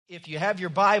If you have your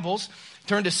Bibles,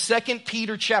 turn to 2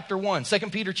 Peter chapter 1. 2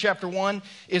 Peter chapter 1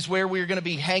 is where we're going to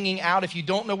be hanging out. If you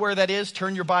don't know where that is,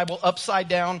 turn your Bible upside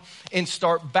down and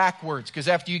start backwards. Because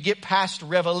after you get past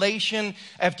Revelation,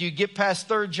 after you get past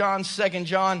 3 John, 2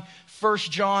 John, 1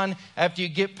 John, after you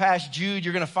get past Jude,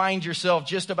 you're going to find yourself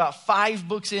just about 5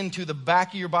 books into the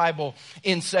back of your Bible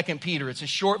in 2 Peter. It's a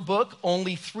short book,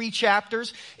 only 3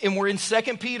 chapters, and we're in 2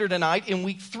 Peter tonight in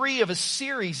week 3 of a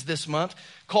series this month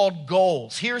called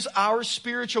Goals. Here's our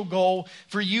spiritual goal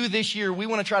for you this year. We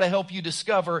want to try to help you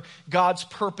discover God's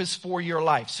purpose for your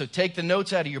life. So take the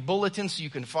notes out of your bulletin so you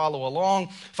can follow along.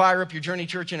 Fire up your Journey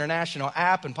Church International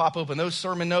app and pop open those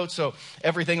sermon notes so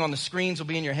everything on the screens will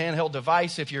be in your handheld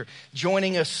device. If you're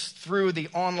joining us through the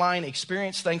online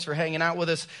experience, thanks for hanging out with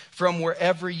us from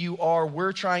wherever you are.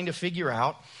 We're trying to figure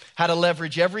out how to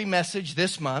leverage every message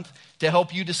this month to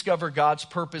help you discover God's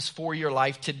purpose for your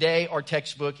life. Today, our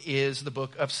textbook is the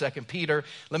book of 2 Peter.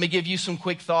 Let me give you some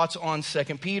quick thoughts on 2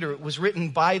 Peter. It was written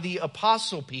by the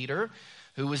Apostle Peter,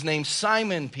 who was named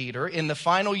Simon Peter, in the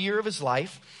final year of his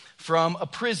life from a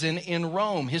prison in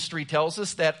Rome. History tells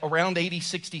us that around AD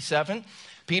 67,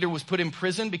 Peter was put in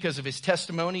prison because of his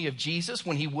testimony of Jesus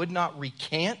when he would not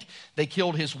recant. They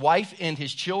killed his wife and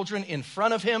his children in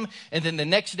front of him. And then the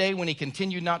next day when he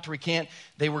continued not to recant,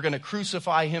 they were going to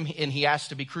crucify him. And he asked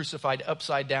to be crucified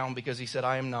upside down because he said,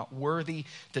 I am not worthy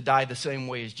to die the same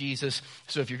way as Jesus.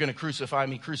 So if you're going to crucify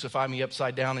me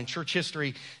upside down. And church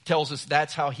history tells us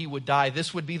that's how he would die.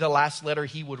 This would be the last letter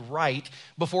he would write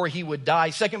before he would die.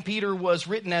 2 Peter was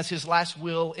written as his last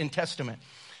will and testament.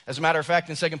 As a matter of fact,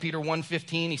 in 2 Peter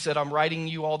 1:15, he said, I'm writing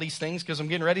you all these things because I'm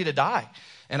getting ready to die.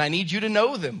 And I need you to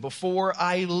know them before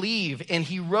I leave. And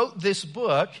he wrote this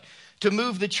book to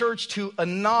move the church to a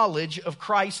knowledge of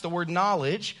Christ. The word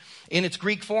knowledge in its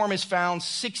Greek form is found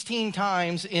 16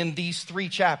 times in these 3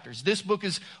 chapters. This book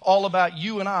is all about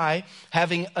you and I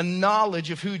having a knowledge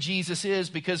of who Jesus is,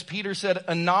 because Peter said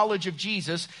a knowledge of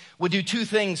Jesus would do 2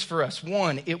 things for us.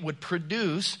 1, it would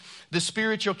produce the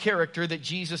spiritual character that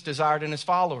Jesus desired in his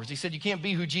followers. He said you can't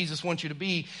be who Jesus wants you to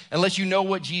be unless you know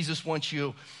what Jesus wants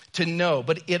you to know.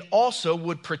 But it also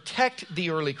would protect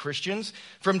the early Christians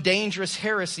from dangerous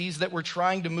heresies that were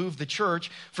trying to move the church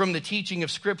from the teaching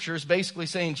of scriptures, basically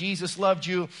saying Jesus loved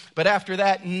you, but after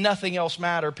that, nothing else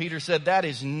mattered. Peter said that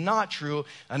is not true.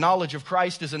 A knowledge of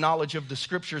Christ is a knowledge of the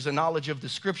scriptures. A knowledge of the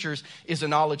scriptures is a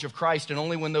knowledge of Christ. And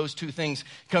only when those 2 things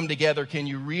come together can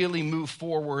you really move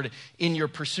forward in your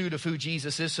pursuit of who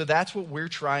Jesus is. So that's what we're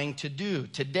trying to do.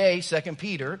 Today, 2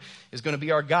 Peter is going to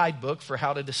be our guidebook for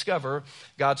how to discover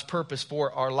God's purpose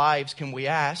for our lives. Can we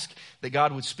ask that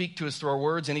God would speak to us through our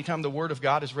words? Anytime the word of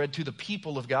God is read to the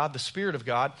people of God, the Spirit of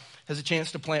God has a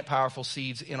chance to plant powerful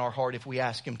seeds in our heart if we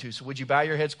ask him to. So would you bow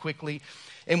your heads quickly,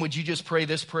 and would you just pray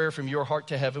this prayer from your heart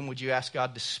to heaven? Would you ask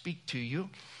God to speak to you,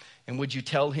 and would you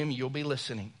tell him you'll be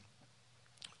listening?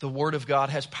 The word of God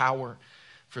has power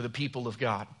for the people of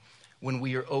God when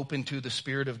we are open to the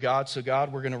Spirit of God. So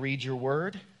God, we're going to read your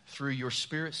word. Through your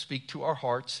Spirit, speak to our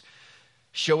hearts.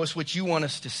 Show us what you want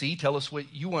us to see. Tell us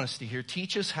what you want us to hear.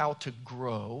 Teach us how to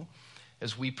grow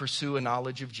as we pursue a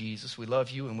knowledge of Jesus. We love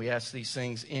you, and we ask these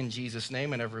things in Jesus'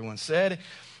 name. And everyone said,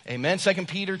 amen. 2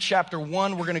 Peter chapter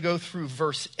 1, we're going to go through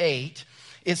verse 8.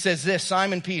 It says this,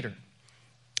 Simon Peter,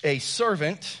 a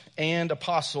servant and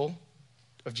apostle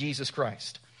of Jesus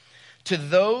Christ, to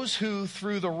those who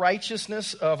through the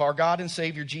righteousness of our God and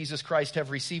Savior Jesus Christ have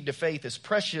received a faith as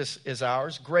precious as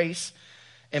ours, grace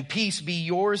and peace be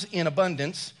yours in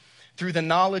abundance through the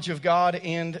knowledge of God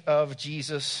and of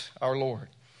Jesus our Lord.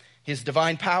 His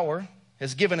divine power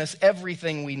has given us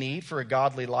everything we need for a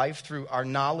godly life through our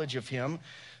knowledge of him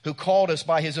who called us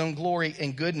by his own glory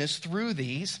and goodness. Through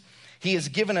these, he has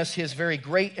given us his very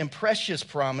great and precious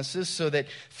promises so that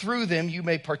through them you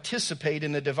may participate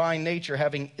in the divine nature,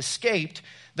 having escaped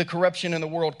the corruption in the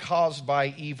world caused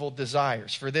by evil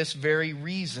desires. For this very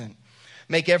reason,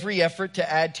 make every effort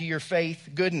to add to your faith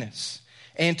goodness,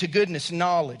 and to goodness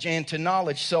knowledge, and to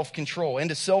knowledge self-control, and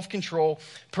to self-control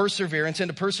perseverance, and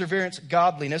to perseverance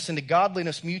godliness, and to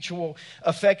godliness mutual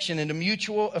affection, and to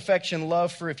mutual affection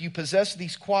love. For if you possess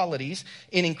these qualities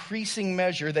in increasing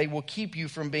measure, they will keep you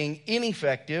from being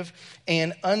ineffective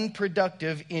and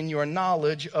unproductive in your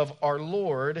knowledge of our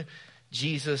Lord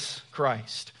Jesus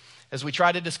Christ. As we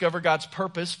try to discover God's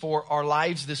purpose for our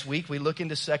lives this week, we look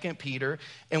into 2 Peter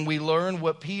and we learn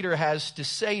what Peter has to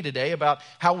say today about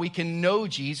how we can know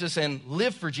Jesus and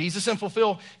live for Jesus and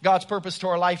fulfill God's purpose to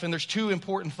our life. And there's 2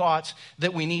 important thoughts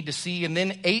that we need to see, and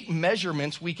then 8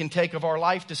 measurements we can take of our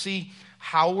life to see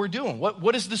how we're doing.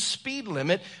 What is the speed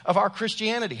limit of our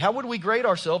Christianity? How would we grade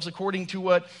ourselves according to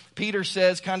what Peter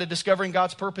says, kind of discovering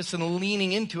God's purpose and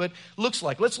leaning into it looks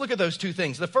like? Let's look at those two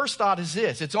things. The first thought is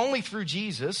this: it's only through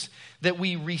Jesus that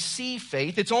we receive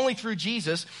faith. It's only through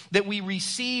Jesus that we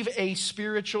receive a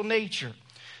spiritual nature.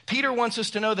 Peter wants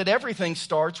us to know that everything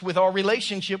starts with our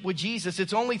relationship with Jesus.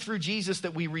 It's only through Jesus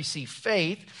that we receive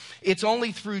faith. It's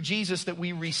only through Jesus that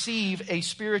we receive a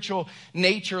spiritual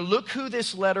nature. Look who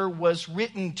this letter was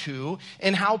written to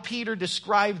and how Peter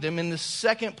described them in the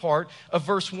second part of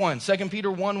verse 1. 2 Peter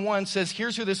 1:1 says,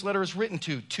 here's who this letter is written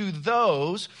to. To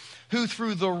those who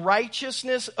through the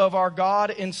righteousness of our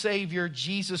God and Savior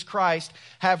Jesus Christ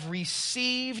have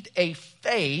received a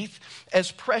faith as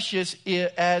precious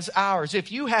as ours.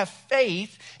 If you have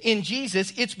faith in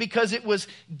Jesus, it's because it was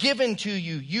given to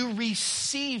you. You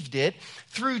received it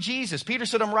through Jesus. Peter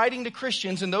said, I'm writing to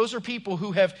Christians, and those are people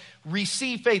who have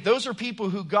received faith. Those are people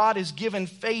who God has given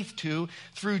faith to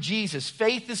through Jesus.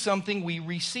 Faith is something we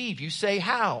receive. You say,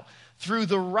 how? Through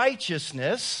the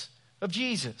righteousness of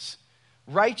Jesus.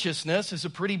 Righteousness is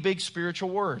a pretty big spiritual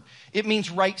word. It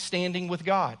means right standing with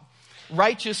God.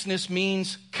 Righteousness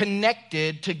means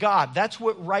connected to God. That's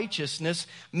what righteousness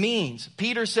means.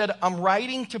 Peter said, I'm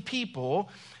writing to people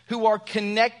who are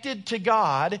connected to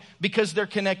God because they're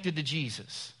connected to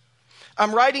Jesus.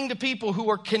 I'm writing to people who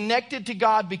are connected to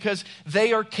God because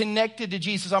they are connected to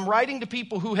Jesus. I'm writing to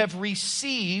people who have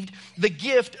received the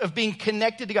gift of being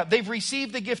connected to God. They've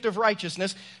received the gift of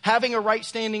righteousness, having a right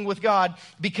standing with God,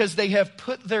 because they have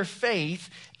put their faith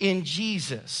in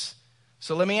Jesus.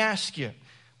 So let me ask you,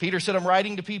 Peter said, I'm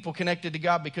writing to people connected to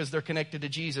God because they're connected to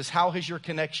Jesus. How has your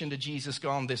connection to Jesus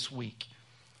gone this week?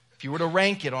 If you were to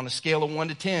rank it on a scale of 1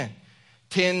 to 10,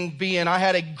 10 being, I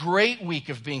had a great week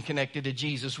of being connected to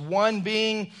Jesus. 1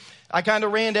 being, I kind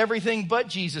of ran everything but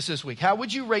Jesus this week. How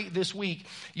would you rate this week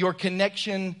your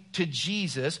connection to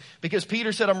Jesus? Because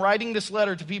Peter said, I'm writing this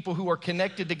letter to people who are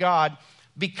connected to God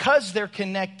because they're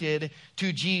connected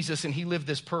to Jesus, and he lived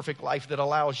this perfect life that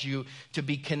allows you to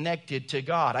be connected to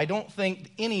God. I don't think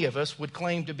any of us would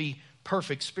claim to be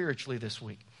perfect spiritually this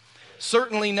week.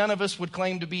 Certainly none of us would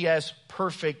claim to be as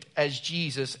perfect as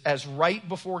Jesus, as right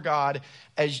before God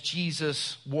as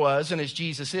Jesus was and as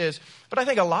Jesus is. But I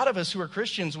think a lot of us who are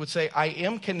Christians would say, I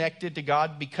am connected to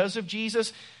God because of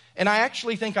Jesus. And I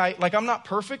actually think I'm not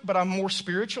perfect, but I'm more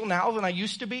spiritual now than I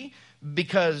used to be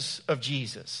because of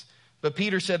Jesus. But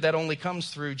Peter said that only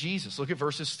comes through Jesus. Look at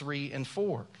verses 3 and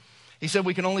 4. He said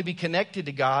we can only be connected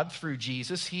to God through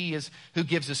Jesus. He is who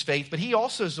gives us faith, but he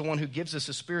also is the one who gives us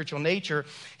a spiritual nature.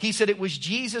 He said it was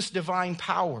Jesus' divine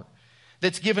power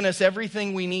that's given us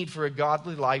everything we need for a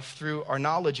godly life through our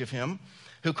knowledge of him,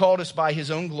 who called us by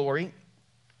his own glory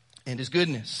and his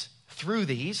goodness. Through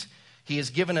these, he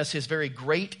has given us his very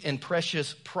great and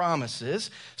precious promises,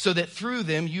 so that through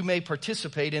them you may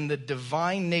participate in the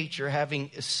divine nature, having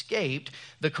escaped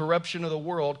the corruption of the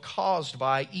world caused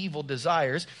by evil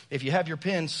desires. If you have your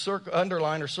pen,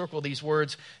 underline or circle these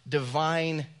words,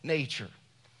 divine nature.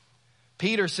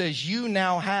 Peter says you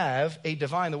now have a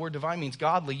divine, the word divine means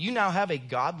godly. You now have a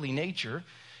godly nature.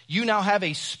 You now have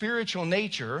a spiritual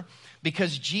nature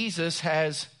because Jesus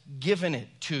has given it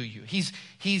to you.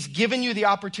 He's given you the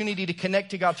opportunity to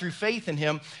connect to God through faith in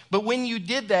him. But when you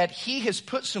did that, he has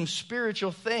put some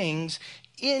spiritual things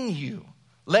in you.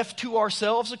 Left to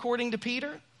ourselves, according to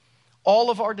Peter, all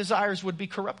of our desires would be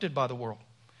corrupted by the world.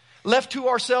 Left to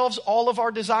ourselves, all of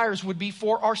our desires would be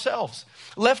for ourselves.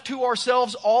 Left to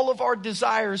ourselves, all of our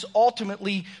desires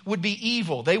ultimately would be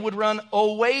evil. They would run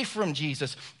away from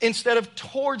Jesus instead of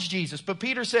towards Jesus. But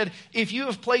Peter said, if you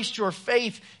have placed your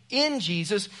faith in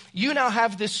Jesus, you now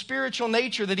have this spiritual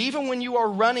nature that even when you are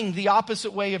running the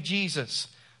opposite way of Jesus,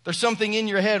 there's something in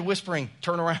your head whispering,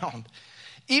 turn around.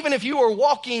 Even if you are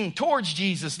walking towards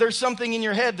Jesus, there's something in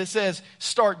your head that says,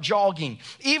 start jogging.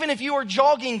 Even if you are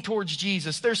jogging towards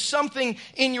Jesus, there's something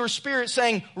in your spirit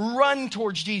saying, run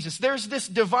towards Jesus. There's this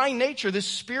divine nature, this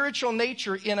spiritual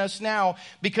nature in us now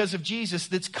because of Jesus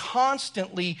that's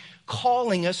constantly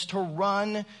calling us to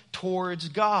run towards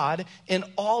God. And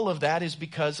all of that is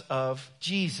because of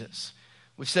Jesus.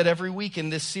 We've said every week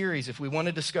in this series, if we want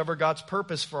to discover God's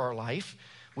purpose for our life,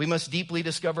 we must deeply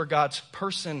discover God's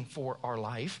person for our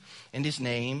life, and his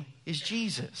name is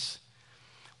Jesus.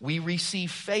 We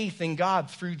receive faith in God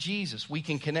through Jesus. We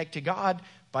can connect to God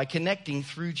by connecting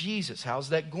through Jesus.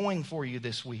 How's that going for you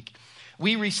this week?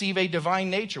 We receive a divine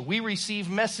nature. We receive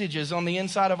messages on the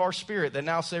inside of our spirit that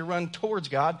now say run towards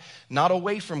God, not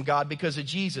away from God because of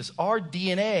Jesus. Our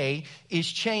DNA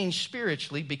is changed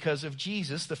spiritually because of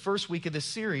Jesus. The first week of this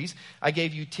series, I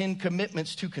gave you 10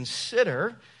 commitments to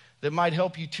consider that might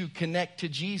help you to connect to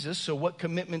Jesus. So what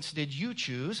commitments did you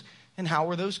choose, and how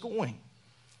are those going?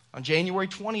 On January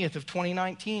 20th of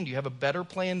 2019, do you have a better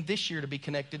plan this year to be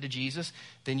connected to Jesus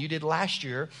than you did last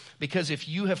year? Because if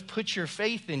you have put your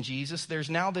faith in Jesus, there's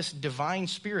now this divine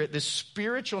spirit, this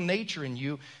spiritual nature in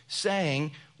you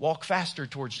saying, walk faster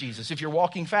towards Jesus. If you're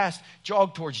walking fast,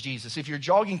 jog towards Jesus. If you're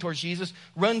jogging towards Jesus,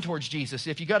 run towards Jesus.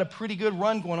 If you got a pretty good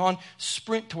run going on,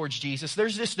 sprint towards Jesus.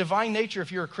 There's this divine nature,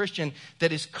 if you're a Christian,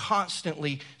 that is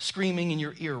constantly screaming in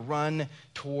your ear, run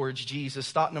towards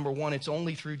Jesus. Thought number one, it's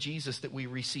only through Jesus that we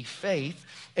receive faith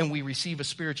and we receive a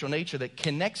spiritual nature that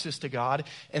connects us to God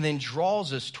and then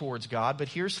draws us towards God. But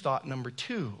here's thought number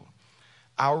two,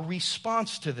 our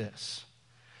response to this.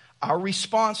 Our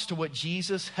response to what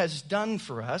Jesus has done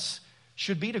for us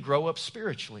should be to grow up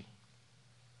spiritually.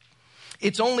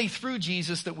 It's only through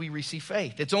Jesus that we receive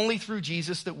faith. It's only through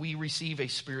Jesus that we receive a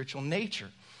spiritual nature.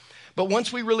 But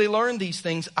once we really learn these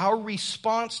things, our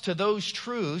response to those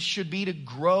truths should be to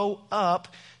grow up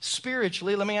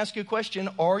spiritually. Let me ask you a question.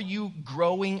 Are you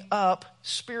growing up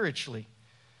spiritually?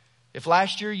 If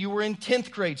last year you were in 10th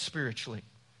grade spiritually,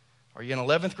 are you in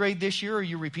 11th grade this year, or are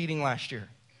you repeating last year?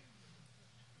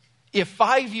 If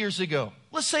 5 years ago,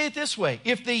 let's say it this way,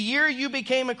 if the year you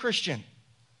became a Christian,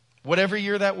 whatever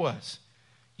year that was,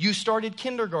 you started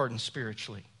kindergarten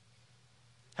spiritually,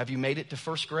 have you made it to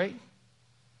first grade?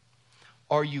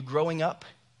 Are you growing up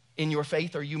in your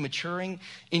faith? Are you maturing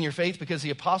in your faith? Because the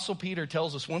Apostle Peter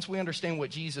tells us once we understand what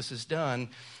Jesus has done,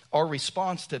 our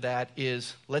response to that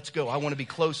is, let's go. I want to be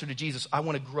closer to Jesus. I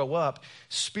want to grow up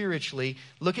spiritually.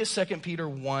 Look at 2 Peter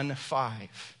 1:5.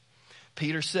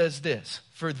 Peter says this,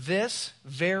 for this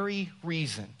very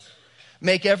reason,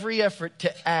 make every effort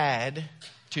to add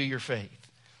to your faith.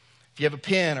 If you have a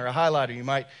pen or a highlighter, you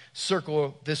might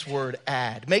circle this word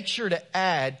add. Make sure to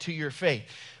add to your faith.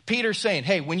 Peter's saying,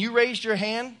 hey, when you raised your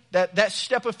hand, that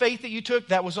step of faith that you took,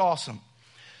 that was awesome.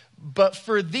 But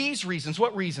for these reasons,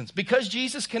 what reasons? Because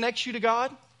Jesus connects you to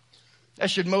God,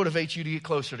 that should motivate you to get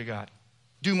closer to God.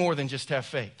 Do more than just have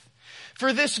faith.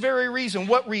 For this very reason,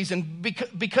 what reason?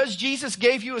 Because Jesus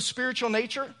gave you a spiritual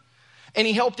nature, and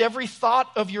he helped every thought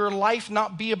of your life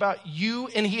not be about you,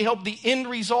 and he helped the end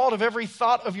result of every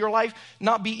thought of your life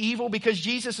not be evil, because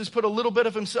Jesus has put a little bit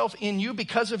of himself in you.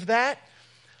 Because of that,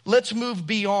 let's move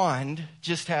beyond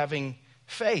just having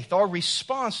faith. Our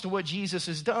response to what Jesus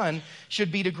has done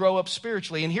should be to grow up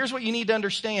spiritually. And here's what you need to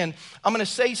understand. I'm going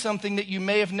to say something that you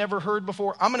may have never heard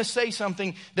before. I'm going to say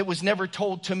something that was never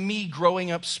told to me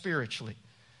growing up spiritually.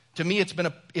 To me, it's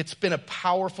been a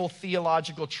powerful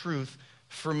theological truth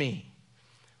for me.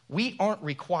 We aren't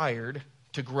required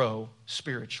to grow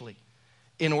spiritually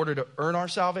in order to earn our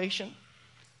salvation.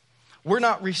 We're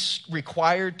not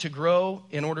required to grow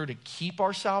in order to keep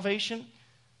our salvation.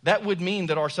 That would mean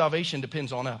that our salvation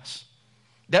depends on us.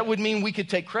 That would mean we could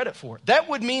take credit for it. That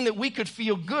would mean that we could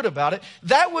feel good about it.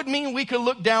 That would mean we could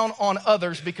look down on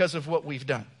others because of what we've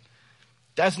done.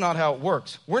 That's not how it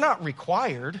works. We're not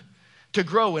required to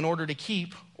grow in order to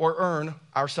keep or earn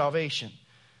our salvation.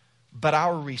 But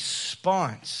our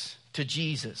response to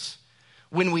Jesus,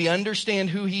 when we understand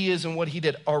who he is and what he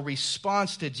did, our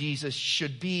response to Jesus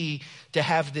should be to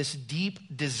have this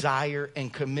deep desire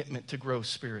and commitment to grow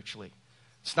spiritually.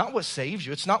 It's not what saves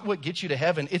you. It's not what gets you to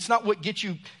heaven. It's not what gets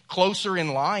you closer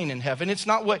in line in heaven. It's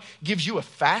not what gives you a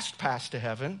fast pass to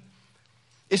heaven.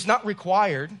 It's not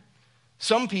required.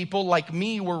 Some people, like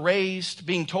me, were raised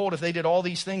being told if they did all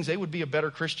these things, they would be a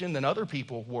better Christian than other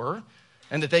people were,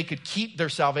 and that they could keep their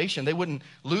salvation. They wouldn't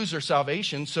lose their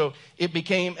salvation. So it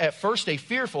became at first a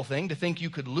fearful thing to think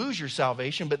you could lose your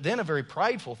salvation, but then a very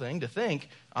prideful thing to think,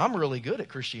 I'm really good at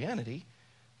Christianity.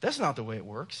 That's not the way it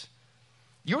works.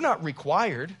 You're not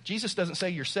required. Jesus doesn't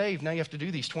say you're saved. Now you have to do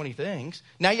these 20 things.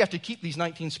 Now you have to keep these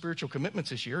 19 spiritual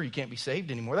commitments this year, or you can't be saved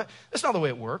anymore. That's not the way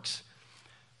it works.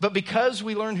 But because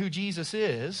we learn who Jesus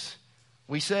is,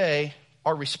 we say,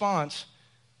 our response,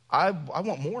 I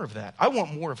want more of that. I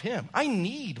want more of him. I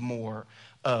need more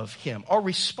of him. Our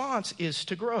response is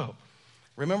to grow.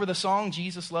 Remember the song,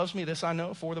 Jesus Loves Me, This I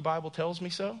Know, for the Bible tells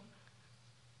me so?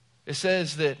 It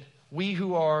says that we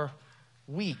who are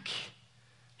weak,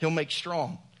 he'll make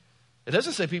strong. It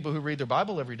doesn't say people who read their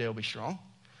Bible every day will be strong.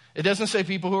 It doesn't say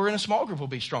people who are in a small group will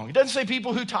be strong. It doesn't say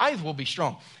people who tithe will be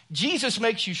strong. Jesus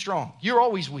makes you strong. You're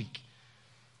always weak.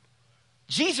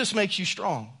 Jesus makes you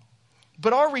strong.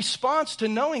 But our response to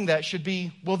knowing that should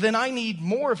be, well, then I need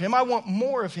more of him. I want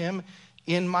more of him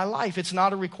in my life. It's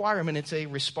not a requirement. It's a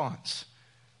response.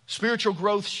 Spiritual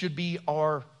growth should be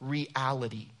our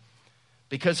reality,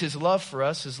 because his love for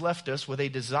us has left us with a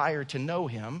desire to know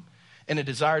him and a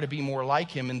desire to be more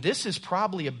like him. And this is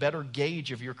probably a better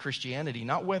gauge of your Christianity,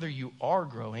 not whether you are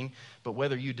growing, but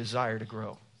whether you desire to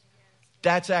grow.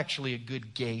 That's actually a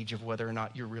good gauge of whether or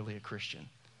not you're really a Christian.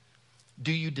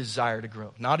 Do you desire to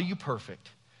grow? Not are you perfect.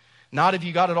 Not have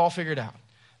you got it all figured out.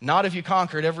 Not have you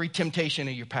conquered every temptation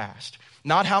of your past.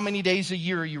 Not how many days a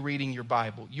year are you reading your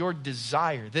Bible. Your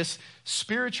desire, this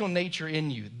spiritual nature in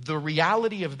you, the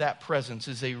reality of that presence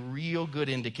is a real good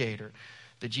indicator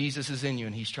that Jesus is in you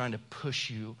and he's trying to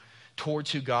push you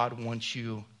towards who God wants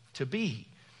you to be.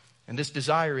 And this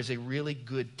desire is a really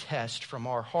good test from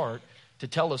our heart to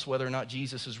tell us whether or not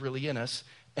Jesus is really in us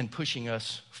and pushing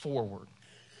us forward.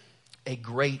 A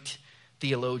great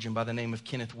theologian by the name of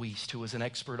Kenneth Wuest, who was an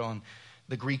expert on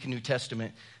the Greek New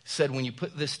Testament, said when you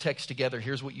put this text together,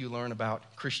 here's what you learn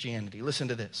about Christianity. Listen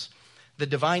to this. The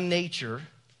divine nature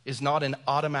is not an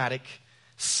automatic,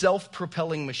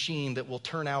 self-propelling machine that will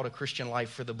turn out a Christian life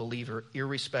for the believer,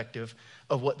 irrespective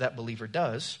of what that believer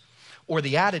does, or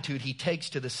the attitude he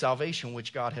takes to the salvation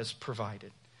which God has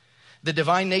provided. The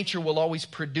divine nature will always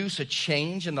produce a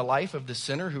change in the life of the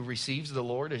sinner who receives the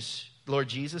Lord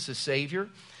Jesus as Savior.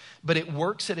 But it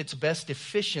works at its best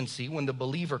efficiency when the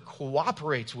believer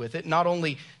cooperates with it, not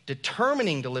only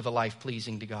determining to live a life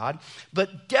pleasing to God,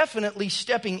 but definitely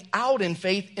stepping out in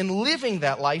faith and living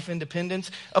that life in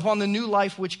dependence upon the new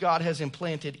life which God has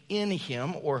implanted in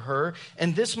him or her.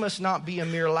 And this must not be a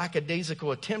mere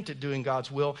lackadaisical attempt at doing God's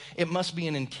will. It must be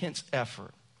an intense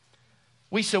effort.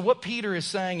 We said what Peter is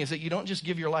saying is that you don't just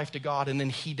give your life to God and then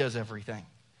he does everything.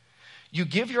 You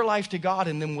give your life to God,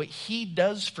 and then what he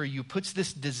does for you puts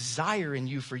this desire in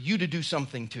you for you to do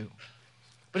something too.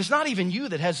 But it's not even you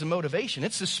that has the motivation.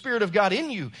 It's the Spirit of God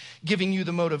in you giving you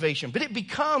the motivation. But it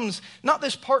becomes not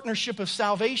this partnership of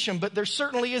salvation, but there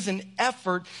certainly is an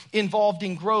effort involved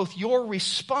in growth. Your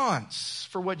response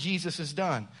for what Jesus has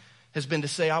done has been to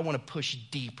say, I want to push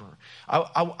deeper.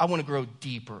 I want to grow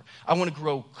deeper. I want to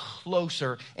grow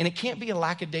closer. And it can't be a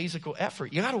lackadaisical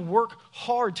effort. You got to work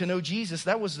hard to know Jesus.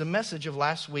 That was the message of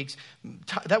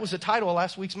that was the title of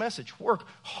last week's message. Work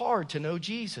hard to know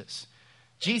Jesus.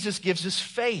 Jesus gives us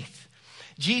faith.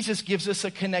 Jesus gives us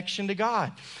a connection to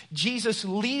God. Jesus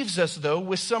leaves us, though,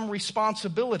 with some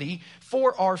responsibility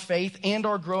for our faith and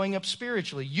our growing up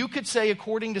spiritually. You could say,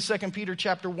 according to 2 Peter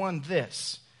chapter 1,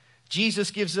 this.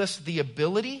 Jesus gives us the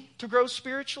ability to grow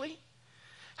spiritually.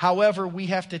 However, we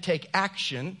have to take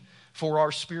action for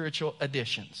our spiritual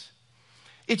additions.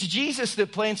 It's Jesus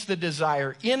that plants the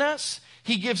desire in us.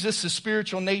 He gives us the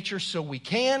spiritual nature so we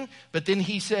can, but then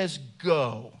he says,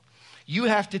 go. You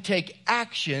have to take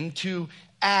action to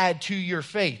add to your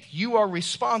faith. You are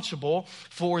responsible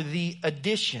for the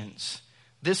additions.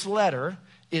 This letter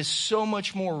is so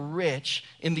much more rich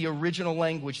in the original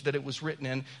language that it was written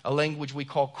in, a language we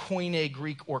call Koine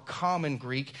Greek or Common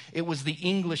Greek. It was the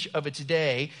English of its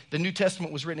day. The New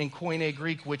Testament was written in Koine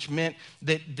Greek, which meant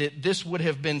that this would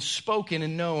have been spoken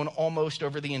and known almost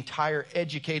over the entire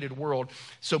educated world.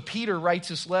 So Peter writes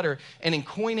this letter, and in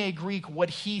Koine Greek, what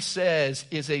he says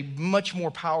is a much more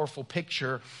powerful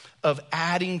picture of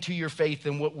adding to your faith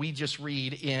than what we just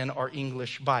read in our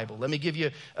English Bible. Let me give you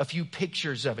a few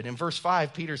pictures of it. In verse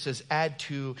 5, Peter says, add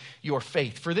to your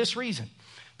faith. For this reason,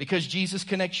 because Jesus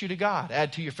connects you to God,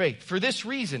 add to your faith. For this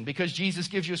reason, because Jesus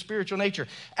gives you a spiritual nature,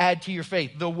 add to your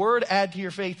faith. The word add to your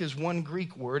faith is one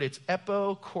Greek word. It's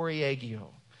epikoreagio.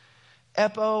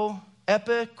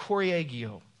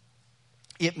 Epikoreagio.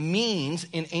 It means,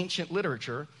 in ancient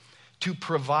literature, to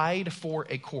provide for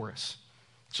a chorus.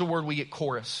 It's a word we get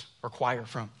chorus or choir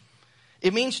from.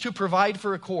 It means to provide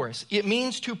for a chorus. It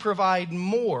means to provide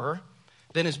more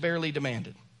than is barely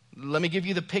demanded. Let me give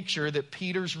you the picture that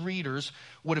Peter's readers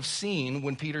would have seen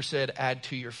when Peter said, add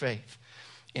to your faith.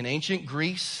 In ancient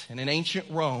Greece and in ancient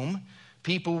Rome,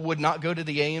 people would not go to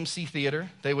the AMC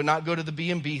theater. They would not go to the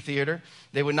B&B theater.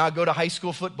 They would not go to high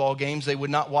school football games. They would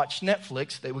not watch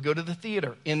Netflix. They would go to the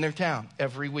theater in their town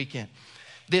every weekend.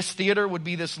 This theater would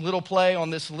be this little play on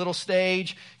this little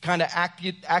stage, kind of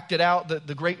acted out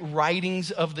the great writings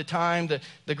of the time,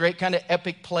 the great kind of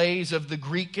epic plays of the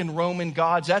Greek and Roman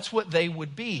gods. That's what they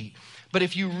would be. But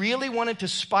if you really wanted to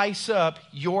spice up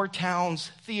your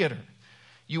town's theater,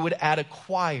 you would add a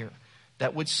choir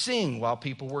that would sing while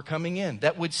people were coming in,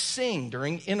 that would sing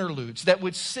during interludes, that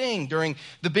would sing during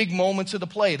the big moments of the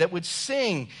play, that would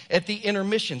sing at the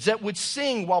intermissions, that would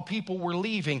sing while people were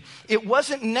leaving. It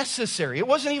wasn't necessary. It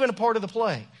wasn't even a part of the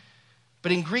play.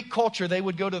 But in Greek culture, they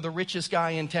would go to the richest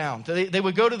guy in town. They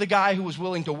would go to the guy who was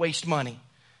willing to waste money,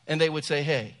 and they would say,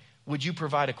 hey, would you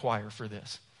provide a choir for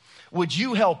this? would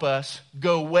you help us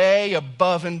go way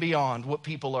above and beyond what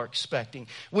people are expecting?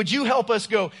 Would you help us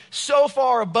go so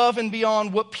far above and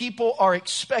beyond what people are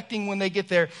expecting when they get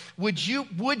there? Would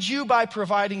you, by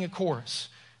providing a chorus,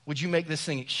 would you make this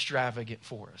thing extravagant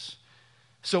for us?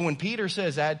 So when Peter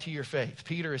says, add to your faith,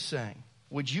 Peter is saying,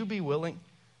 would you be willing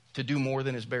to do more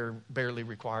than is barely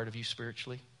required of you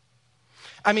spiritually?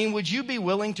 I mean, would you be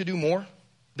willing to do more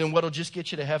than what'll just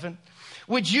get you to heaven?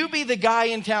 Would you be the guy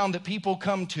in town that people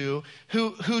come to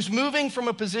who's moving from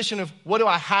a position of what do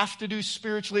I have to do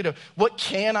spiritually to what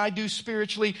can I do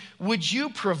spiritually? Would you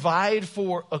provide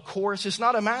for a chorus? It's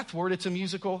not a math word, it's a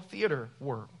musical theater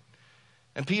word.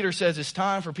 And Peter says it's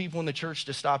time for people in the church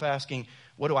to stop asking,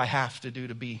 what do I have to do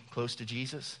to be close to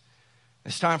Jesus?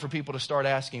 It's time for people to start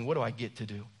asking, what do I get to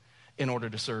do in order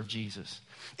to serve Jesus?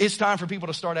 It's time for people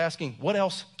to start asking, what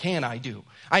else can I do?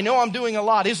 I know I'm doing a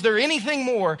lot. Is there anything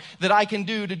more that I can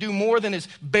do to do more than is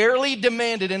barely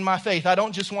demanded in my faith? I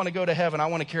don't just want to go to heaven. I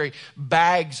want to carry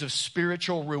bags of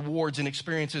spiritual rewards and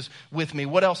experiences with me.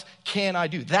 What else can I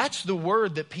do? That's the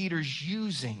word that Peter's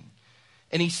using.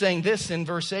 And he's saying this in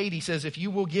verse 8. He says, if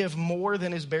you will give more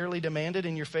than is barely demanded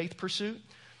in your faith pursuit,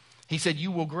 he said,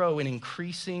 you will grow in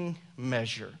increasing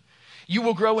measure. You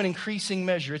will grow in increasing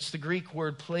measure. It's the Greek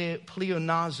word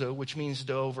pleonazo, which means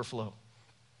to overflow.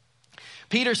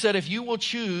 Peter said, if you will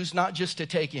choose not just to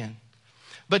take in,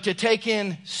 but to take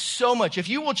in so much, if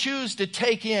you will choose to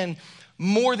take in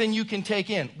more than you can take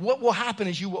in, what will happen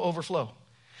is you will overflow.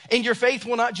 And your faith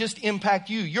will not just impact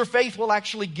you. Your faith will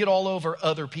actually get all over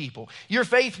other people. Your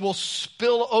faith will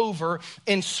spill over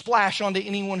and splash onto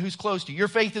anyone who's close to you. Your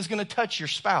faith is going to touch your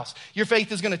spouse. Your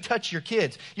faith is going to touch your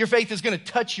kids. Your faith is going to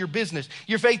touch your business.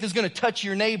 Your faith is going to touch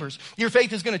your neighbors. Your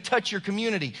faith is going to touch your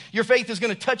community. Your faith is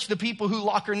going to touch the people who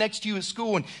locker next to you at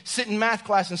school and sit in math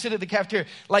class and sit at the cafeteria.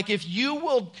 Like if you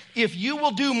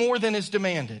will do more than is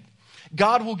demanded,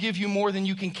 God will give you more than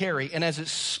you can carry. And as it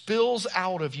spills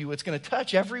out of you, it's going to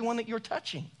touch everyone that you're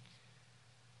touching.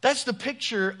 That's the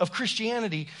picture of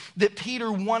Christianity that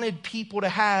Peter wanted people to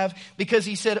have, because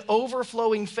he said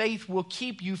overflowing faith will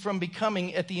keep you from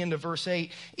becoming, at the end of verse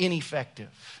 8,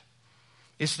 ineffective.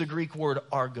 It's the Greek word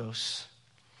argos.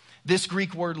 This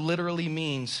Greek word literally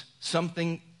means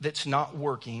something that's not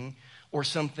working or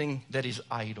something that is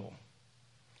idle.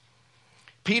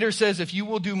 Peter says if you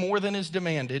will do more than is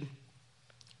demanded,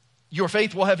 your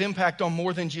faith will have impact on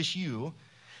more than just you,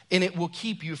 and it will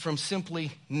keep you from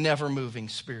simply never moving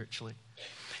spiritually.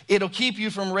 It'll keep you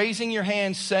from raising your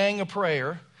hand, saying a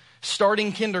prayer,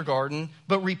 starting kindergarten,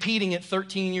 but repeating it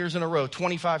 13 years in a row,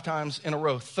 25 times in a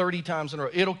row, 30 times in a row.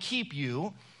 It'll keep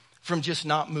you from just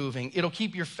not moving. It'll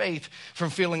keep your faith from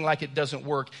feeling like it doesn't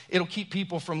work. It'll keep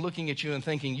people from looking at you and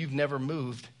thinking you've never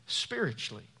moved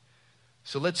spiritually.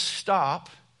 So let's stop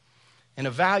and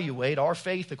evaluate our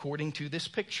faith according to this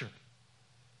picture.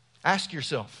 Ask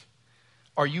yourself,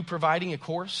 are you providing a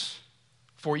course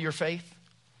for your faith?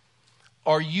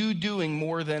 Are you doing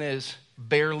more than is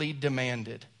barely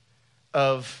demanded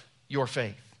of your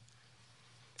faith?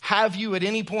 Have you at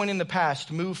any point in the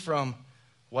past moved from,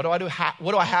 what do I do?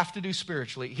 What do I have to do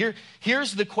spiritually?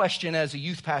 Here's the question as a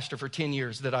youth pastor for 10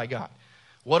 years that I got.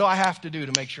 What do I have to do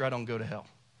to make sure I don't go to hell?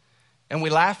 And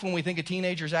we laugh when we think of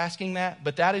teenagers asking that,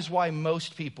 but that is why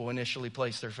most people initially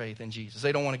place their faith in Jesus.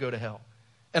 They don't want to go to hell.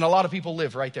 And a lot of people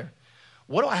live right there.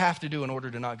 What do I have to do in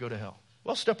order to not go to hell?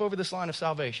 Well, step over this line of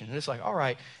salvation. And it's like, all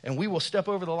right, and we will step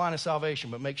over the line of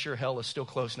salvation, but make sure hell is still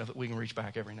close enough that we can reach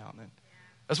back every now and then.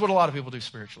 That's what a lot of people do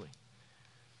spiritually.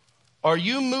 Are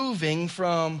you moving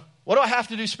from, what do I have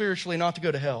to do spiritually not to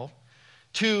go to hell,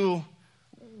 to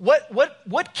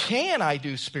what can I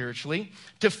do spiritually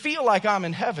to feel like I'm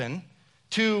in heaven,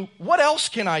 to what else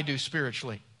can I do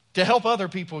spiritually to help other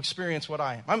people experience what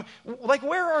I am? Like,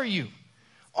 where are you?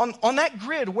 On that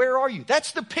grid, where are you?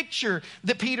 That's the picture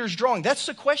that Peter's drawing. That's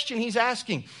the question he's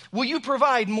asking. Will you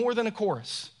provide more than a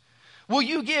chorus? Will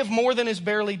you give more than is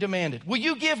barely demanded? Will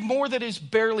you give more than is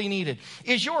barely needed?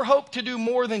 Is your hope to do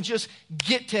more than just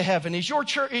get to heaven? Is your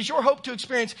hope to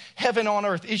experience heaven on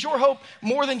earth? Is your hope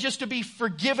more than just to be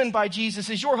forgiven by Jesus?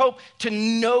 Is your hope to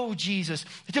know Jesus,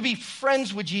 to be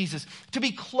friends with Jesus, to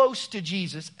be close to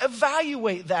Jesus?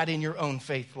 Evaluate that in your own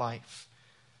faith life.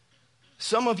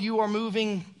 Some of you are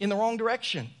moving in the wrong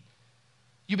direction.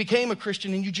 You became a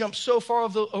Christian and you jumped so far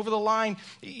over the line.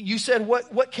 You said,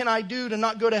 what can I do to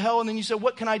not go to hell? And then you said,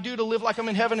 what can I do to live like I'm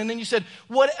in heaven? And then you said,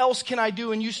 what else can I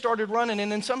do? And you started running.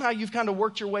 And then somehow you've kind of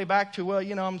worked your way back to, well,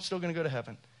 I'm still going to go to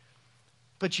heaven.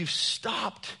 But you've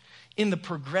stopped in the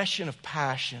progression of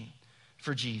passion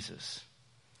for Jesus.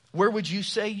 Where would you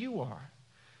say you are?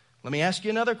 Let me ask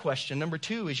you another question. Number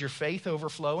 2, is your faith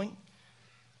overflowing?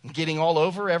 Getting all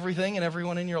over everything and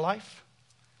everyone in your life?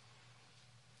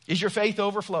 Is your faith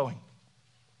overflowing?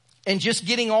 And just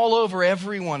getting all over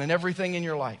everyone and everything in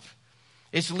your life?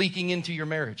 It's leaking into your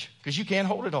marriage because you can't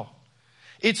hold it all.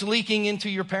 It's leaking into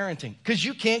your parenting because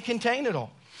you can't contain it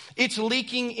all. It's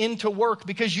leaking into work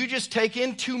because you just take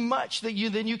in too much than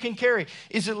you can carry.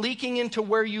 Is it leaking into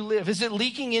where you live? Is it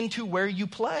leaking into where you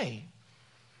play?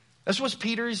 That's what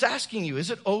Peter is asking you. Is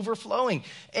it overflowing?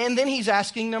 And then he's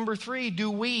asking, number 3,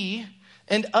 do we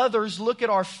and others look at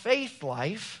our faith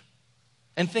life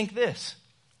and think this?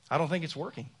 I don't think it's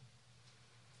working.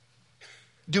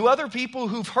 Do other people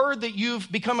who've heard that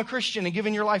you've become a Christian and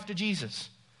given your life to Jesus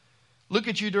look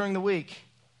at you during the week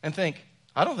and think,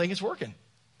 I don't think it's working?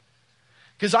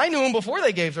 Because I knew them before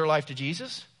they gave their life to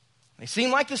Jesus. They seem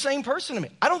like the same person to me.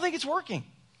 I don't think it's working.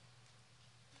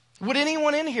 Would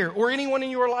anyone in here or anyone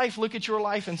in your life look at your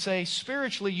life and say,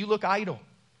 spiritually, you look idle?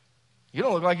 You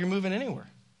don't look like you're moving anywhere.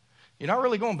 You're not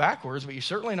really going backwards, but you're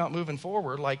certainly not moving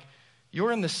forward. Like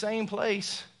you're in the same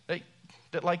place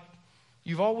that like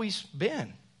you've always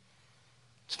been.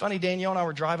 It's funny, Danielle and I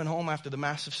were driving home after the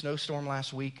massive snowstorm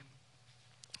last week.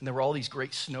 And there were all these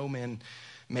great snowmen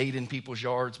made in people's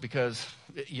yards because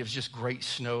it was just great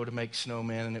snow to make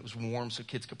snowmen, and it was warm so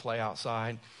kids could play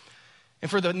outside.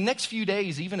 And for the next few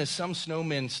days, even as some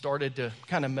snowmen started to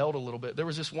kind of melt a little bit, there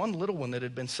was this one little one that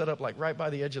had been set up like right by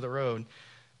the edge of the road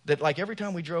that like every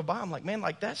time we drove by, I'm like, man,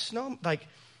 like that snow, like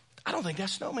I don't think that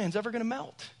snowman's ever going to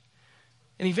melt.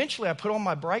 And eventually I put on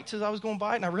my brights as I was going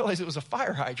by and I realized it was a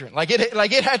fire hydrant. Like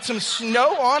it had some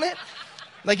snow on it.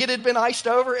 Like it had been iced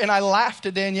over, and I laughed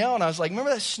to Danielle, and I was like, remember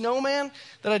that snowman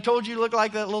that I told you looked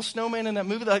like that little snowman in that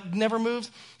movie that never moves?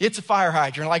 It's a fire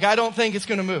hydrant. Like, I don't think it's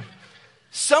going to move.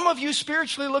 Some of you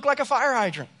spiritually look like a fire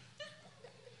hydrant.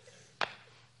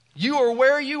 You are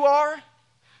where you are,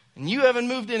 and you haven't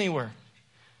moved anywhere.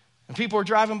 And people are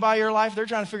driving by your life, they're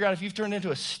trying to figure out if you've turned into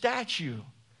a statue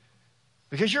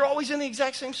because you're always in the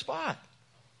exact same spot.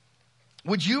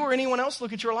 Would you or anyone else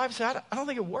look at your life and say, I don't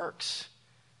think it works?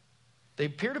 They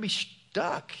appear to be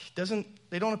stuck.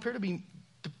 They don't appear to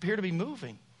be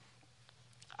moving.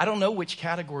 I don't know which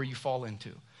category you fall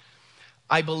into.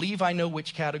 I believe I know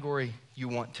which category you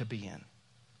want to be in.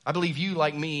 I believe you,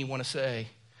 like me, want to say,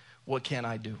 what can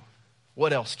I do?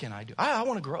 What else can I do? I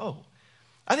want to grow.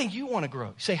 I think you want to grow.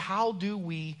 You say, how do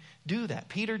we do that?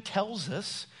 Peter tells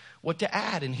us what to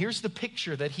add, and here's the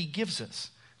picture that he gives us.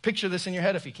 Picture this in your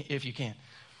head if you can.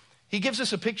 He gives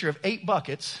us a picture of 8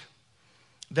 buckets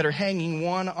that are hanging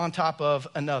one on top of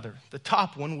another. The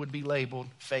top one would be labeled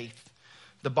faith.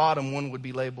 The bottom one would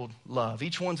be labeled love.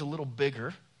 Each one's a little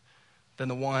bigger than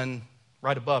the one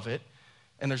right above it,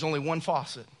 and there's only one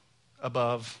faucet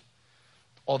above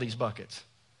all these buckets.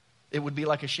 It would be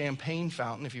like a champagne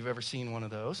fountain if you've ever seen one of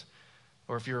those.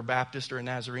 Or if you're a Baptist or a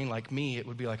Nazarene like me, it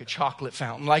would be like a chocolate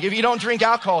fountain. Like if you don't drink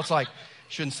alcohol, it's like,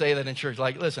 shouldn't say that in church.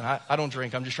 Like, listen, I don't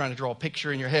drink. I'm just trying to draw a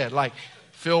picture in your head. Like,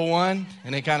 fill one,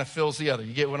 and it kind of fills the other.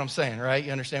 You get what I'm saying, right?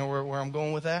 You understand where I'm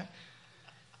going with that?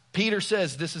 Peter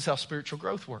says this is how spiritual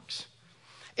growth works.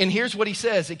 And here's what he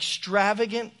says.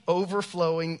 Extravagant,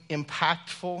 overflowing,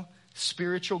 impactful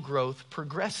spiritual growth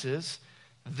progresses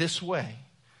this way.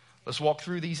 Let's walk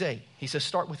through these 8. He says,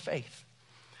 start with faith.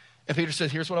 And Peter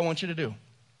says, here's what I want you to do.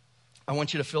 I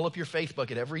want you to fill up your faith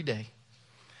bucket every day.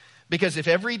 Because if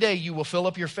every day you will fill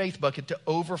up your faith bucket to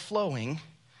overflowing,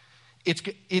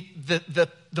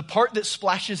 the part that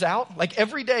splashes out, like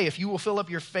every day if you will fill up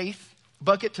your faith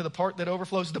bucket to the part that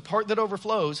overflows, the part that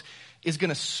overflows is going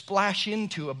to splash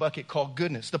into a bucket called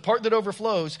goodness. The part that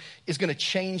overflows is going to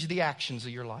change the actions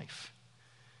of your life.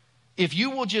 If you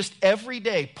will just every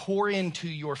day pour into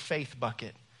your faith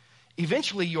bucket,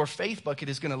 eventually your faith bucket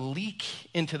is going to leak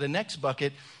into the next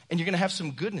bucket and you're going to have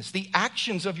some goodness. The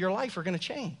actions of your life are going to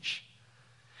change.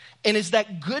 And as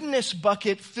that goodness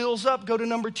bucket fills up, go to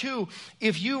number 2.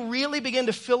 If you really begin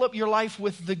to fill up your life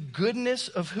with the goodness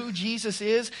of who Jesus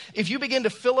is, if you begin to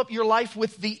fill up your life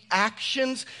with the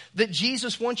actions that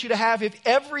Jesus wants you to have, if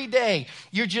every day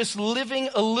you're just living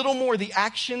a little more the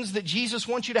actions that Jesus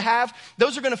wants you to have,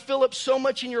 those are going to fill up so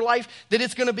much in your life that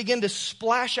it's going to begin to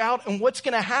splash out. And what's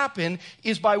going to happen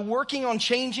is by working on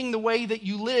changing the way that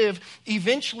you live,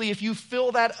 eventually if you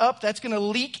fill that up, that's going to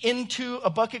leak into a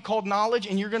bucket called knowledge,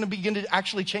 and you're going to begin to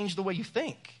actually change the way you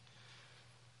think.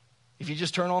 If you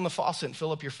just turn on the faucet and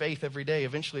fill up your faith every day,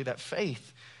 eventually that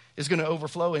faith is going to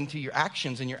overflow into your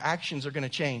actions, and your actions are going to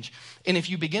change. And if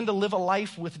you begin to live a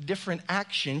life with different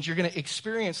actions, you're going to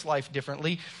experience life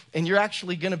differently, and you're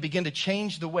actually going to begin to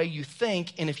change the way you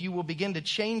think. And if you will begin to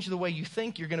change the way you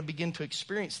think, you're going to begin to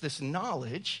experience this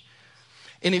knowledge.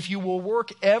 And if you will work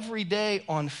every day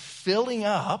on filling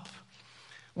up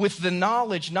with the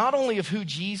knowledge not only of who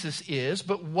Jesus is,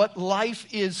 but what life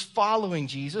is following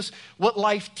Jesus, what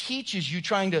life teaches you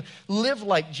trying to live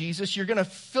like Jesus. You're going to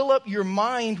fill up your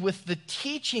mind with the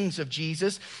teachings of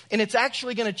Jesus, and it's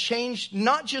actually going to change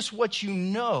not just what you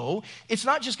know, it's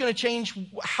not just going to change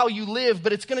how you live,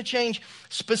 but it's going to change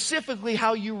specifically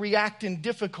how you react in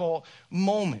difficult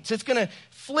moments. It's going to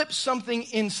flip something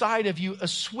inside of you, a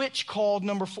switch called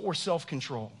number 4,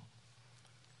 self-control.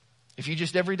 If you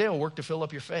just every day will work to fill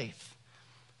up your faith,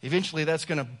 eventually that's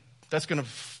going to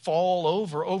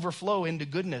overflow into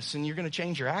goodness, and you're going to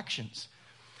change your actions.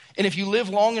 And if you live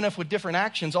long enough with different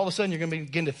actions, all of a sudden you're going to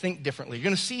begin to think differently. You're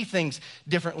going to see things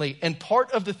differently. And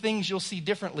part of the things you'll see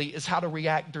differently is how to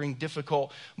react during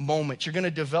difficult moments. You're going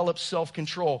to develop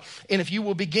self-control. And if you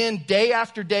will begin day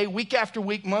after day, week after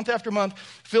week, month after month,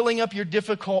 filling up your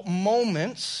difficult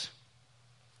moments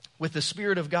with the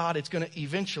Spirit of God, it's going to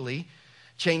eventually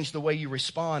change the way you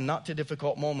respond, not to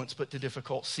difficult moments, but to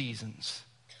difficult seasons.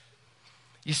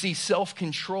 You see,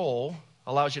 self-control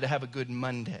allows you to have a good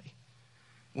Monday.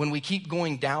 When we keep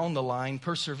going down the line,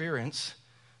 perseverance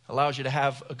allows you to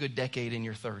have a good decade in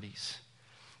your 30s,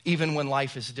 even when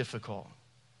life is difficult.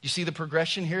 You see the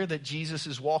progression here that Jesus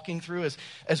is walking through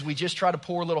as we just try to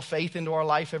pour a little faith into our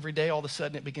life every day, all of a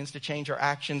sudden it begins to change our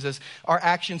actions. As our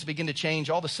actions begin to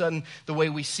change, all of a sudden the way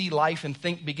we see life and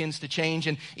think begins to change.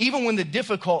 And even when the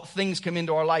difficult things come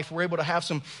into our life, we're able to have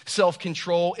some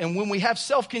self-control. And when we have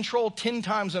self-control 10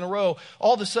 times in a row,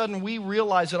 all of a sudden we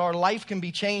realize that our life can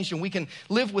be changed and we can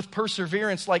live with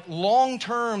perseverance. Like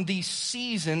long-term, these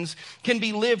seasons can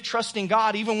be lived trusting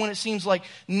God even when it seems like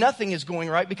nothing is going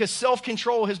right, because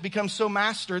self-control has become so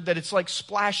mastered that it's like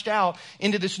splashed out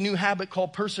into this new habit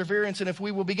called perseverance. And if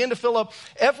we will begin to fill up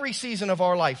every season of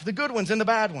our life, the good ones and the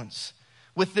bad ones,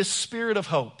 with this spirit of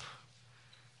hope,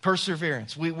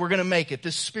 perseverance, we're going to make it,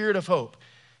 this spirit of hope,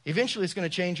 eventually it's going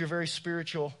to change your very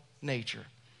spiritual nature.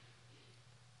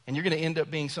 And you're going to end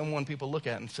up being someone people look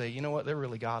at and say, you know what, they're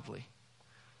really godly.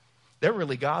 They're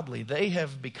really godly. They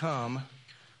have become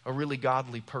a really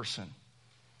godly person.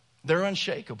 They're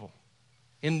unshakable.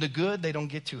 In the good, they don't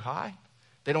get too high.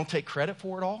 They don't take credit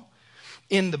for it all.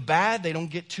 In the bad, they don't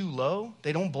get too low.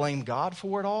 They don't blame God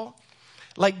for it all.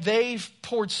 Like they've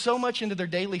poured so much into their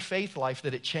daily faith life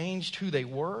that it changed who they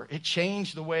were. It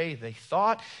changed the way they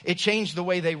thought. It changed the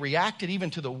way they reacted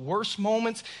even to the worst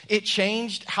moments. It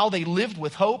changed how they lived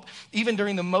with hope even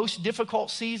during the most difficult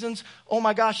seasons. Oh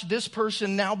my gosh, this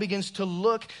person now begins to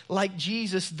look like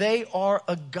Jesus. They are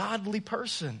a godly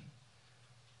person.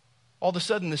 All of a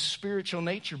sudden, the spiritual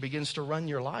nature begins to run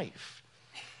your life.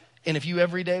 And if you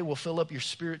every day will fill up your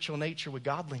spiritual nature with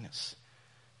godliness,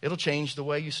 it'll change the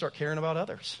way you start caring about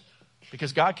others,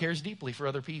 because God cares deeply for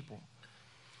other people.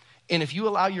 And if you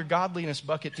allow your godliness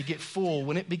bucket to get full,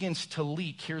 when it begins to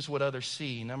leak, here's what others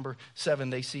see. Number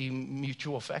 7, they see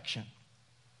mutual affection.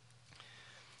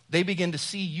 They begin to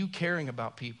see you caring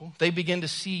about people. They begin to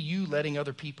see you letting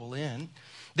other people in.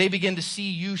 They begin to see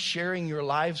you sharing your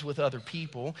lives with other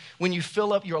people. When you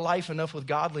fill up your life enough with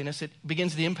godliness, it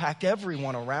begins to impact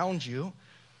everyone around you.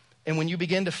 And when you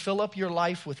begin to fill up your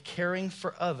life with caring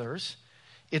for others,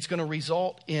 it's going to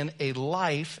result in a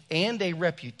life and a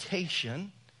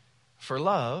reputation for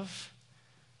love.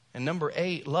 And number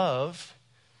 8, love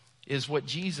is what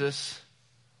Jesus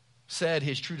said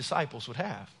his true disciples would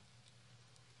have.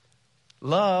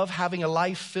 Love, having a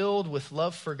life filled with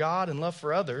love for God and love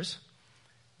for others,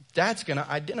 that's going to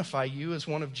identify you as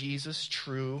one of Jesus'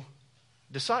 true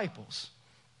disciples.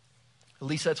 At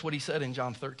least that's what he said in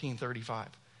John 13:35,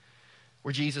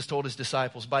 where Jesus told his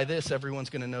disciples, by this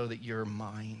everyone's going to know that you're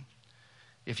mine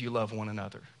if you love one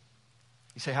another.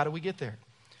 You say, how do we get there?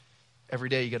 Every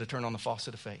day you got to turn on the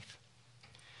faucet of faith.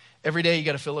 Every day you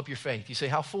got to fill up your faith. You say,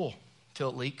 how full? Till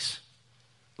it leaks.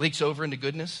 Leaks over into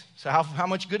goodness. So how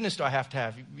much goodness do I have to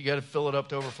have? You got to fill it up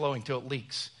to overflowing till it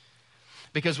leaks.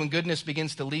 Because when goodness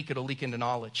begins to leak, it'll leak into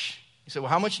knowledge. You say, well,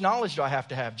 how much knowledge do I have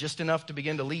to have? Just enough to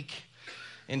begin to leak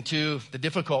into the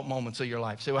difficult moments of your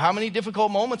life. You say, well, how many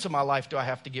difficult moments of my life do I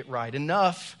have to get right?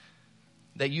 Enough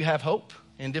that you have hope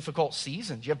in difficult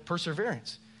seasons. You have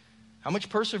perseverance. How much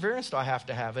perseverance do I have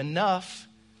to have? Enough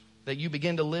that you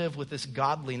begin to live with this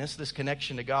godliness, this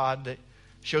connection to God that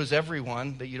shows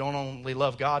everyone that you don't only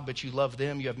love God, but you love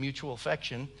them. You have mutual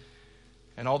affection.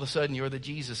 And all of a sudden, you're the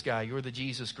Jesus guy. You're the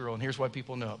Jesus girl. And here's why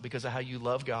people know it. Because of how you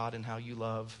love God and how you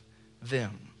love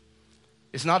them.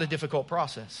 It's not a difficult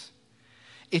process.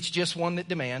 It's just one that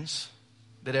demands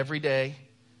that every day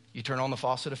you turn on the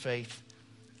faucet of faith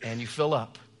and you fill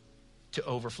up to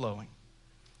overflowing.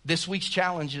 This week's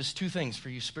challenge is 2 things for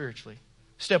you spiritually.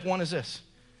 Step 1 is this.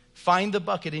 Find the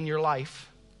bucket in your life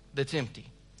that's empty.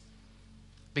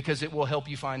 because it will help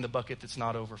you find the bucket that's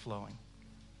not overflowing.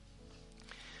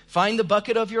 Find the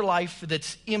bucket of your life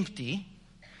that's empty,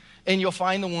 and you'll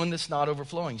find the one that's not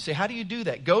overflowing. You say, how do you do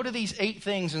that? Go to these 8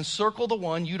 things and circle the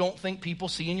one you don't think people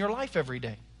see in your life every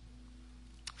day.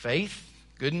 Faith,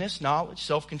 goodness, knowledge,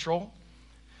 self-control,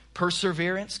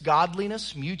 perseverance,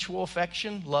 godliness, mutual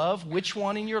affection, love. Which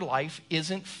one in your life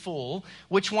isn't full?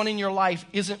 Which one in your life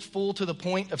isn't full to the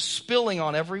point of spilling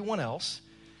on everyone else?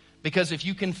 Because if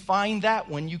you can find that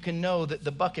one, you can know that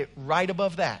the bucket right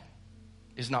above that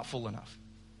is not full enough.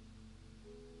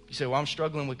 You say, well, I'm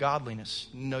struggling with godliness.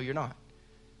 No, you're not.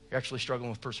 You're actually struggling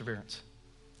with perseverance.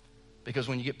 Because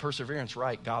when you get perseverance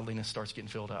right, godliness starts getting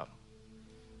filled up.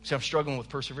 See, I'm struggling with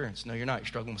perseverance. No, you're not. You're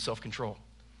struggling with self-control.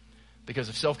 Because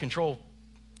if self-control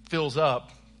fills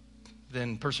up,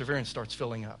 then perseverance starts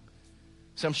filling up.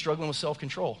 So I'm struggling with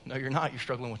self-control. No, you're not. You're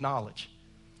struggling with knowledge.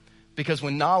 Because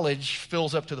when knowledge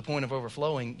fills up to the point of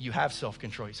overflowing, you have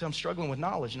self-control. You say, I'm struggling with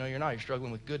knowledge. No, you're not. You're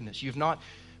struggling with goodness. You've not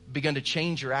begun to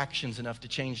change your actions enough to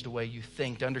change the way you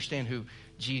think, to understand who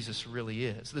Jesus really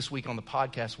is. This week on the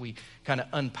podcast, we kind of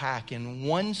unpack in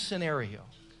one scenario.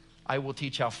 I will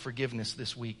teach how forgiveness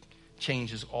this week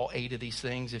changes all 8 of these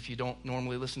things. If you don't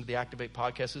normally listen to the Activate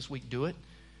podcast this week, do it,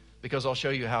 because I'll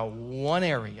show you how one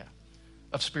area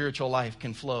of spiritual life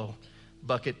can flow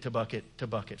bucket to bucket to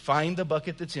bucket. Find the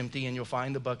bucket that's empty, and you'll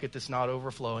find the bucket that's not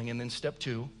overflowing. And then step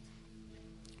 2,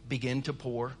 begin to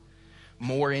pour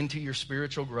more into your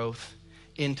spiritual growth,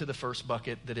 into the first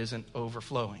bucket that isn't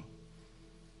overflowing.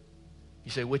 You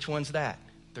say, which one's that?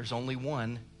 There's only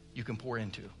one you can pour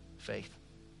into: faith.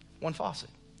 One faucet.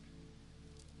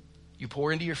 You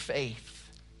pour into your faith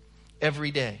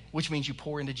every day, which means you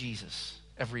pour into Jesus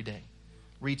every day.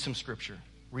 Read some scripture.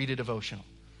 Read a devotional.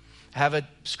 Have a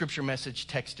scripture message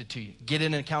texted to you. Get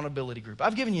in an accountability group.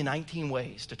 I've given you 19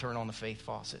 ways to turn on the faith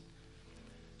faucet.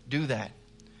 Do that.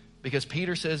 Because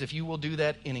Peter says if you will do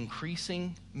that in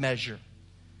increasing measure,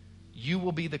 you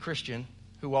will be the Christian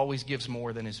who always gives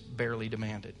more than is barely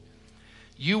demanded.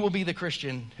 You will be the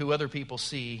Christian who other people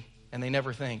see and they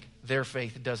never think their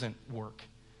faith doesn't work.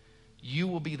 You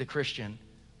will be the Christian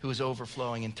who is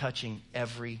overflowing and touching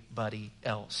everybody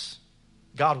else.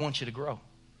 God wants you to grow.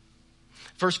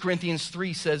 1 Corinthians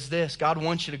 3 says this: God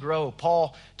wants you to grow.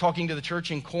 Paul, talking to the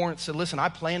church in Corinth, said, listen, I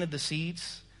planted the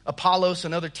seeds. Apollos,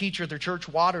 another teacher at their church,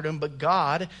 watered them, but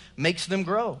God makes them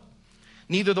grow.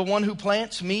 Neither the one who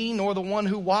plants, me, nor the one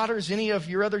who waters, any of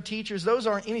your other teachers, those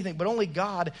aren't anything, but only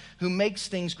God who makes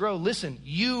things grow. Listen,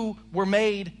 you were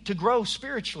made to grow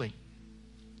spiritually.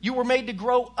 You were made to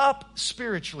grow up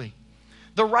spiritually.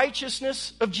 The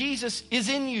righteousness of Jesus is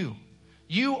in you.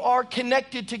 You are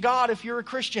connected to God if you're a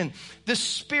Christian. The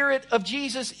Spirit of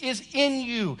Jesus is in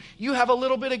you. You have a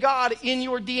little bit of God in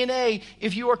your DNA.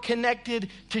 If you are connected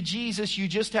to Jesus, you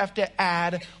just have to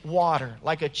add water,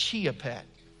 like a chia pet.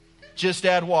 Just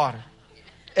add water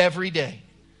every day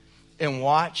and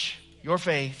watch your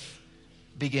faith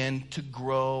begin to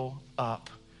grow up.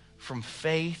 From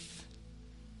faith,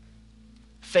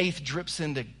 faith drips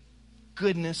into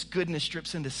goodness, goodness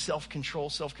drips into self-control,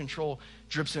 self-control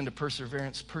drips into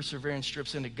perseverance, perseverance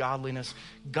drips into godliness,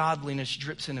 godliness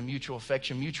drips into mutual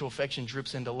affection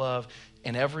drips into love,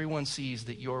 and everyone sees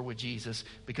that you're with Jesus,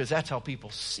 because that's how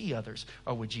people see others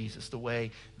are with Jesus, the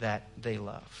way that they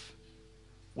love.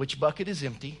 Which bucket is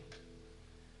empty?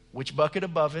 Which bucket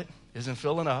above it isn't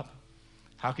filling up?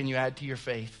 How can you add to your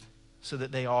faith so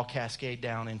that they all cascade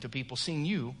down into people seeing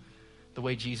you the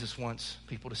way Jesus wants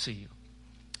people to see you?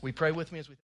 We pray with me as we